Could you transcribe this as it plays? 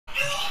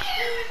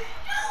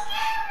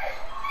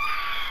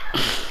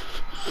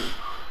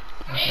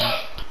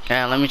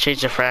Yeah, let me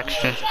change the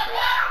fraction.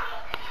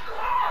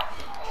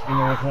 You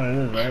know which one it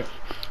is, right?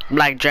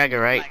 Black Dragon,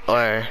 right?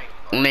 Or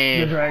The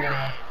name? dragon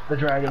one. The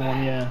dragon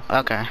one, yeah.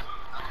 Okay.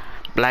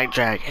 Black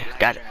Dragon.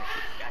 Got it.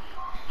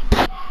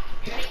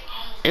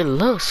 It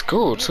looks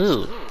cool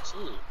too.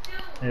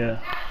 Yeah.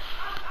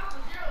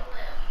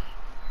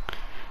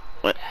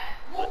 What?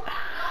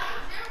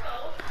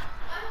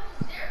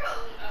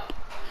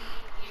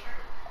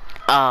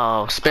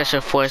 Oh, Special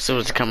Forces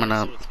was coming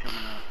up.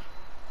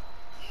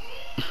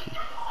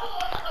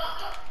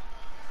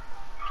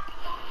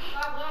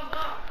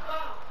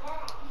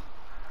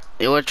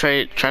 You want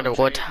to try the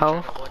war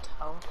tower?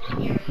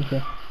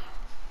 Okay.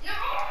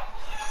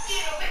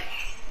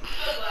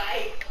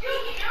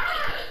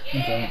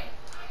 Okay.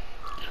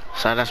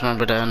 So that's my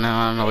brother now.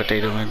 I don't know what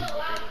they doing. I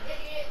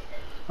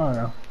don't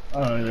know.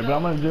 I don't know either, but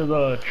I'm gonna do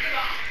the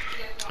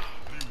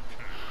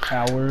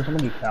towers. I'm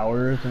gonna do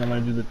towers, and I'm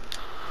gonna do the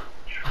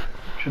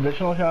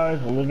traditional towers,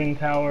 the living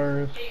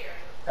towers,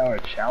 tower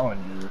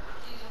challenges.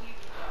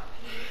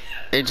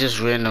 It just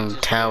random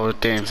tower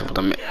things with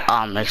the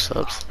mix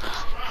ups.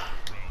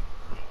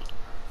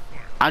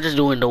 I'm just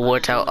doing the war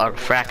tower or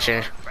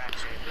fracture.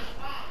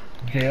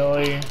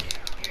 Daily,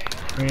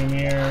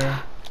 premier,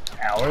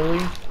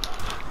 hourly.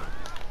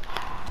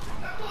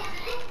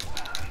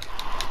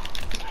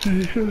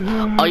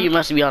 Oh, you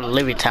must be on the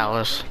living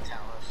towers.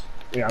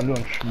 Yeah, I'm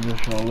doing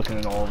traditional, looking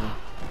at all of them.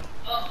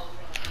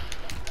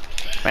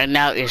 Right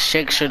now it's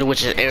Shakespeare,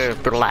 which is air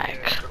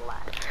black.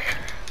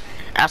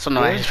 I also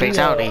know his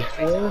fatality.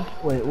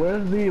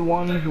 Where's the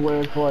ones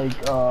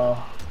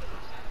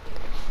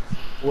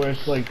where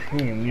it's like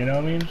team, you know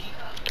what I mean?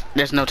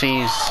 There's no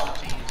teams.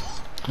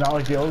 Not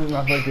like the other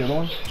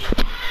ones?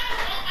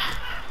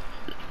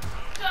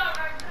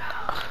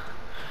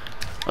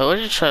 Well, what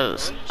you try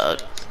to,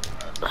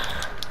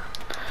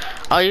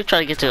 oh, you try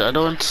to get to the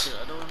other ones?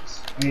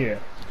 Yeah.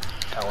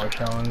 Tower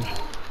challenge.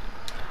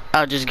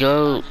 I'll just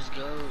go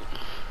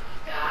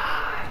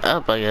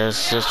up, I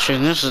guess. Just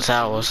transition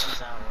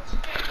towers.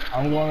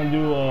 I'm gonna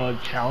do a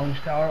challenge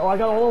tower. Oh, I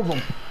got all of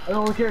them. I got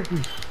all the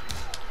characters.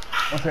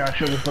 One second, I'll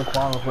show this for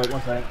Quan real quick.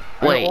 One second.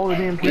 Wait, all the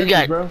damn characters, you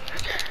got, bro.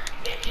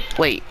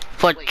 Wait,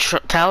 for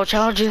tower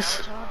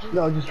challenges?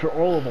 No, just for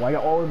all of them. I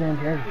got all the damn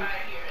characters.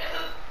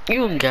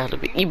 You gotta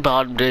be, you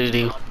bought it,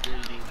 dude.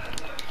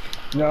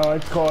 No,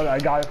 it's called, I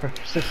got it for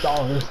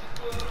 $6.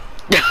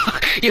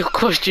 Of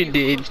course you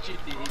did.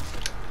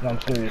 No,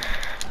 I'm serious.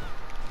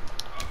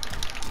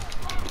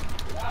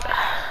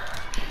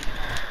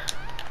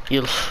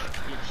 You,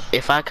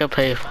 if I could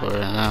pay for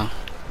it now,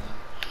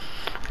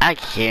 I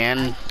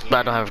can, but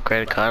I don't have a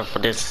credit card for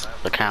this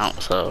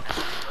account, so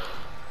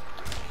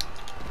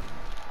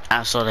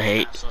I sort of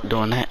hate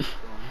doing that.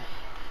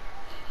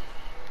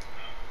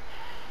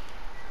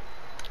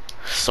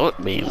 Sort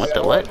beam, what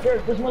the what?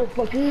 This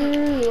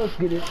motherfucker, let's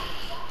get it.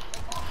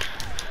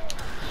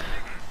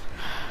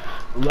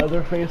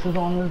 Leatherface is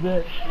on this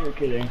bitch? You're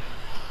kidding.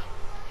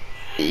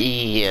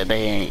 Yeah,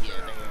 they ain't.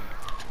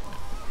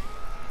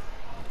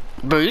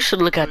 Bro, you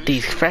should look at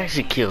these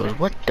fraction kills.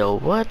 What the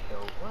what?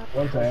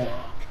 One second.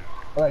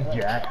 I like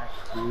Jack,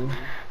 dude.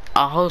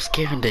 Our host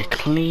giving the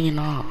clean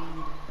off.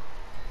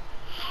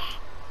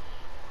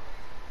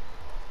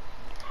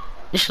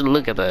 You should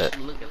look at that.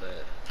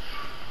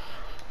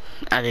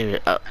 I didn't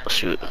even, oh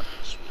shoot.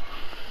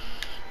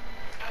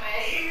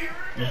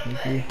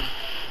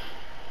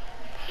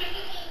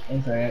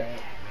 One second.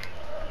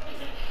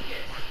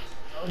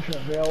 I'm trying to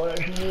figure out what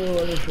I should do.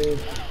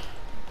 Leatherface.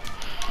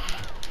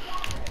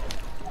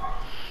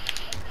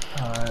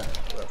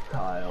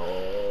 Reptile.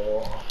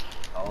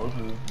 Oh, this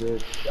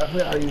is bitch.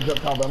 Definitely I use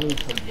reptile, but I'm gonna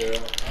use Sub-Zero.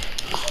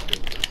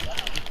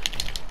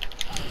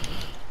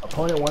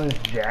 Opponent 1 is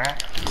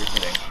Jack. You're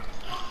kidding.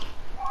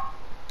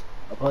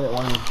 Opponent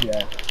 1 is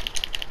Jack.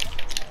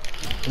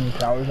 In the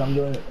towers I'm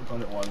doing it,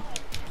 opponent 1.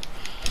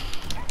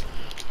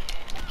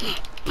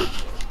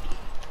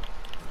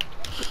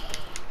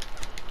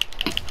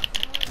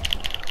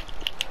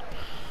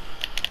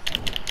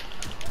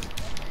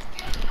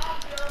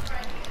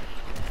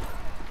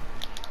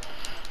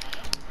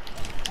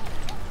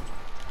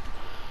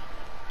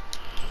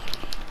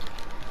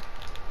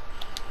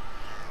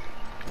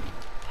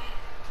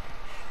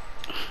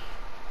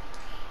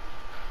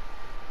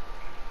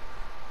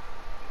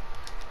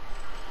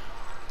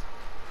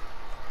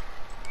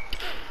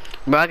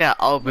 Bro, I got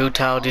all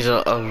brutalities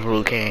of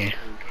Rukan.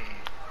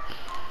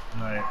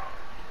 Right.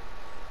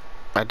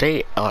 But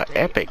they are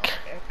epic.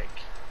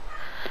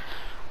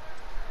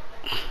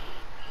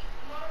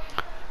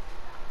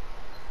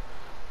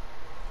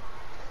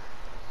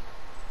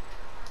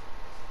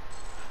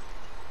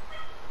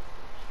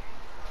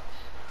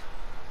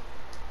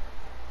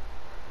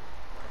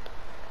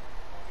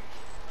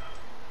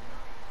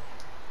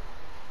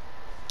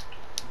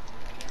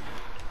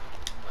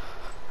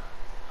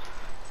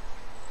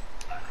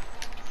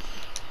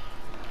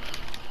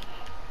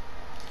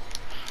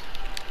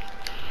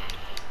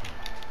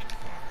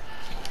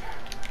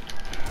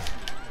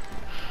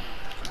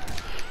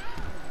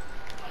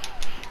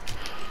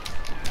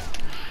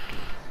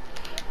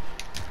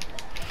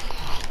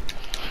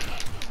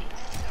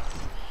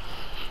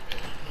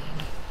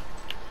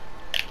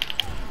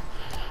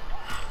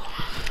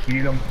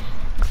 beat him.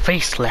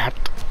 Face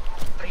slapped.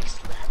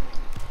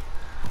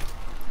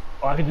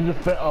 Oh, I can do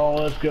the oh,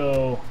 let's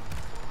go.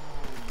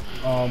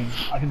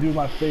 I can do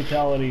my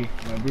fatality,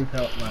 my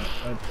brutality,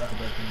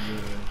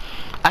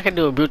 I can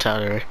do a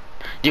brutality.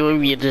 You want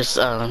me to just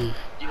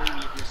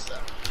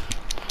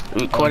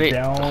record it?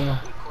 Down,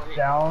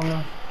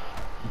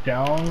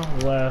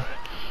 left,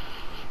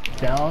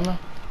 down,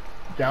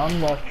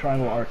 left,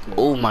 triangle, R2.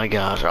 Oh my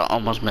gosh, I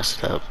almost messed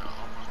it up.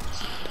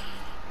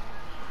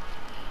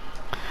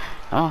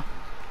 Oh,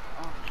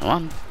 come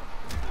on.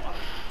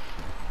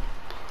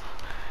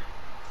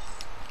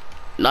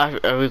 No,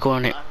 are we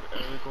recording it?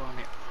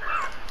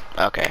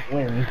 Okay.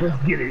 Wait,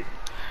 let's get it.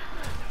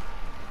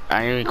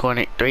 I am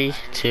recording it. 3,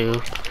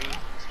 2.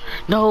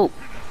 No.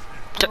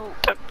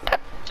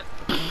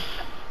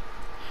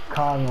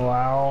 Kong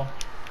Lao.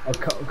 Oh,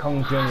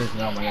 Kong Jin is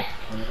not my next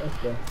one.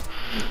 Okay.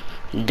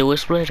 Do a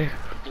splitter.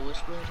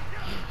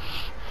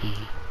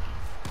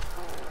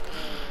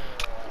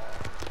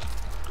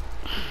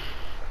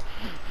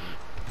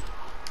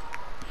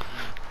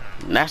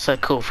 That's a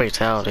cool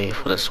fatality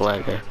for the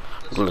swagger.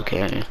 Look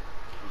at it.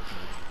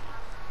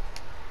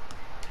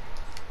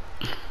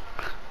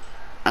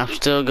 I'm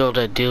still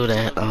gonna do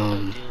that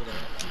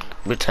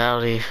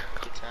brutality.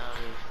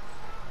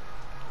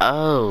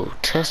 Oh,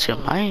 test your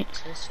might.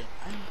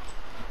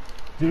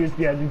 Dude,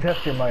 yeah, do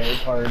test your might.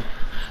 It's hard.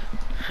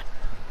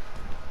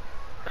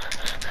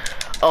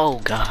 Oh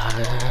god.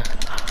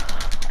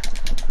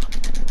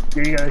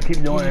 Dude, you gotta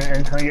keep doing it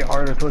until you get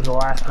harder towards the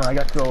last one. I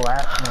got to the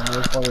last one. It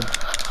was hard.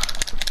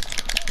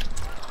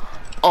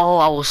 Oh,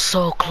 I was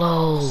so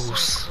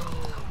close.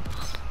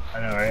 I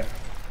know, right?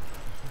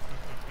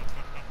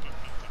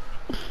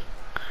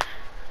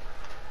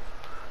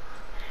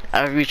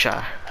 I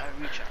retry.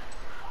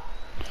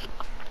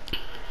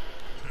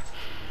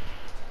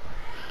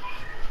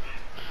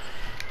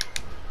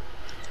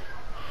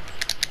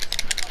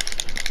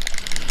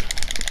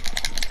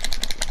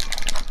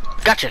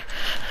 Gotcha.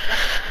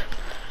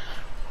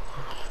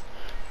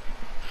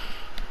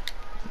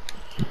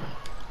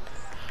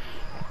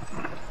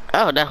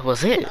 Oh, that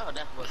was it.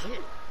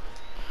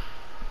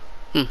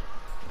 Hmm.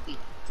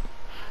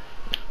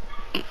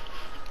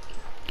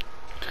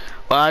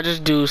 Well, I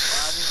just do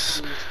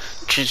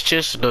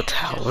traditional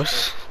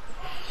towers.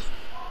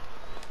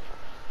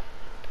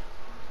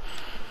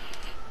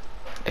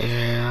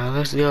 And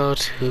let's go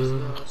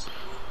to...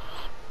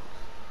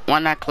 Why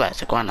not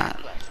classic? Why not?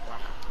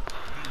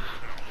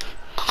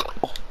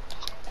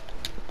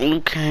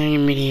 Okay,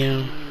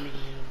 medium.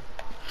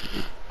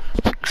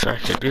 Sorry,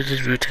 this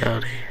is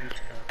brutality.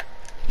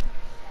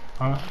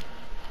 Huh?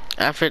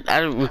 I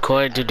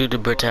recorded to do the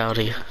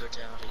brutality,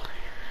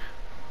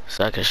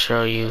 so I can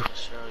show you.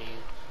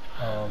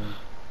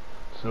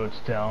 So it's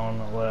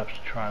down,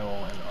 left,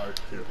 triangle, and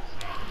R2.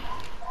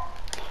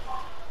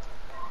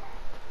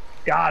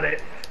 Got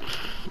it.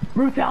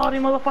 Brutality,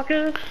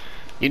 motherfucker.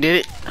 You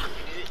did it.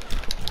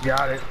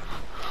 Got it.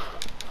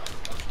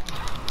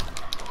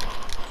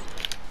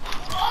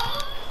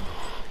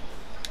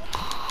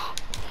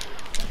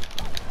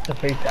 The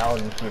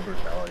fatality is the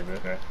brutality, but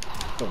okay.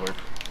 Still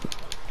works.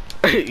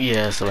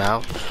 Yes,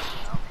 well.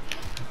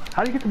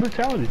 How do you get the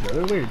brutalities though?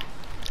 They're weird.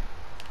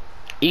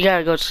 You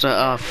gotta go to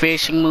the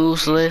finishing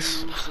moves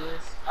list.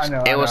 I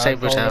know. It will say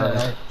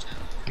brutality.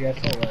 Yeah,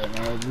 it's all right,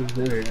 man. Just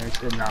do it. I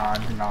said nah,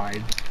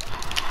 denied.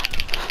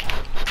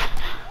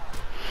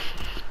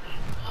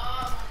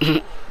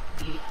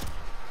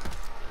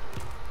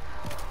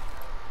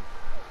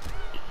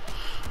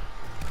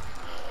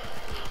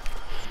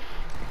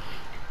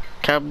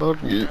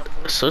 Cowboy,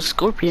 so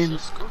Scorpion.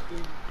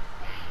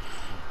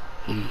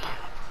 Come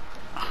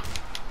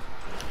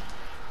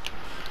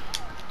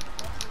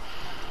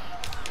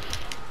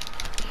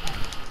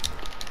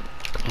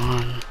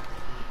on.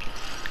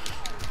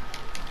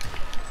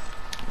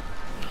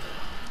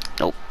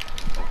 Nope.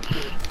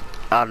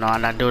 Oh no,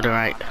 I'm not doing it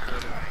right.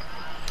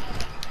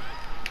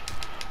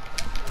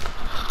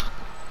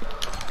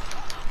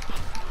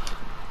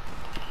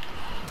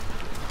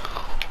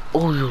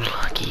 Oh, you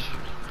lucky.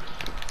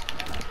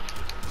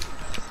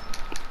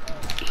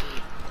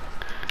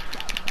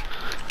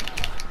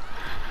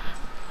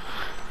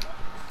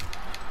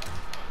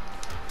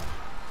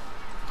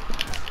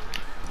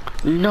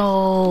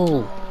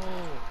 No!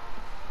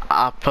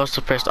 I'm supposed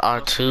to press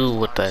R2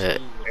 with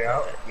that.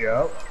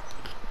 Yep.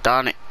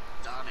 Darn it.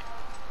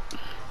 You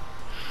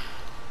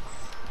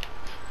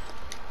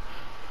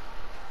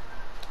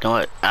know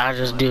what? I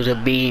just do the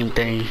beam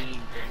thing.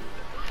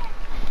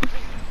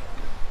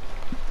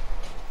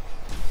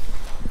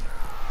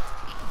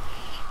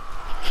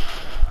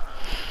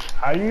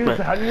 How do you use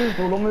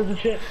the little moves and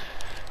shit?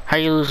 How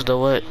you lose the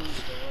what?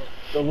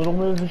 The little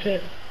moves and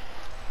shit?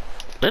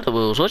 Little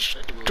moves? What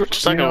you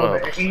talking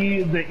about? The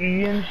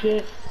E and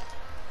shit?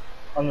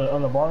 On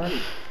the bar?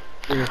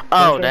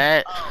 Oh,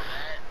 that.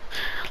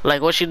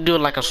 Like what you do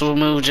like a super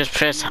move, just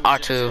press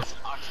R2.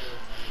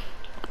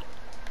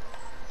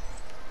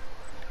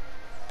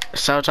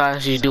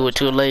 Sometimes you do it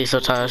too late,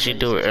 sometimes you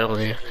do it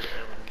earlier.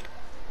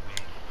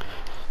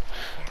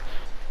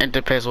 It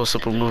depends what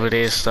super move it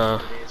is, so.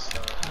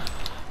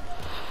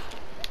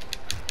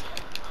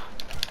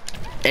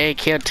 It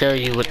can't tell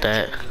you with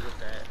that.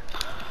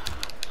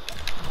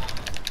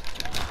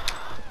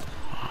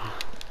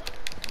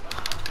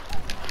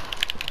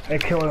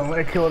 It killed him.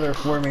 It killed her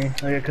for me.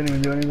 Like, I couldn't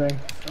even do anything.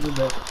 I did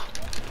that.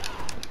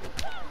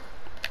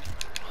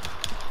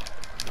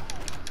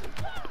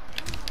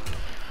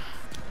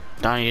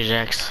 Don't use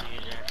X.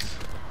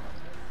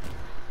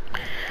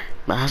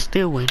 But I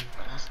still win.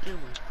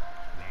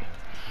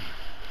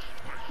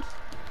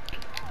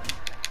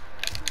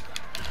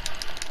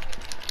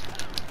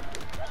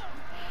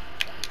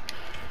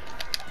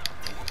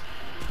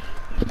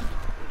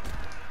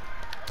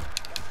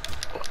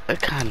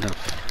 What kind of?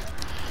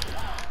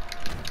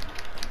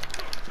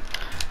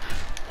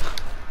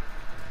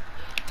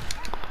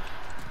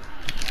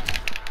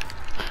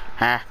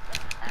 Huh?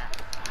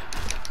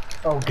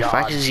 Oh If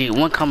I god. can see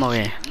one come over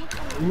here.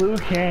 Liu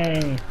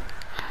Kang.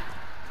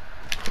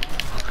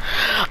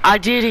 I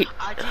did it.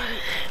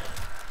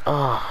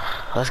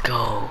 Oh, let's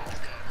go.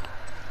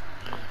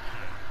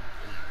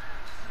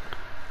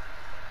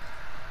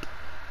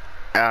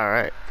 All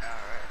right.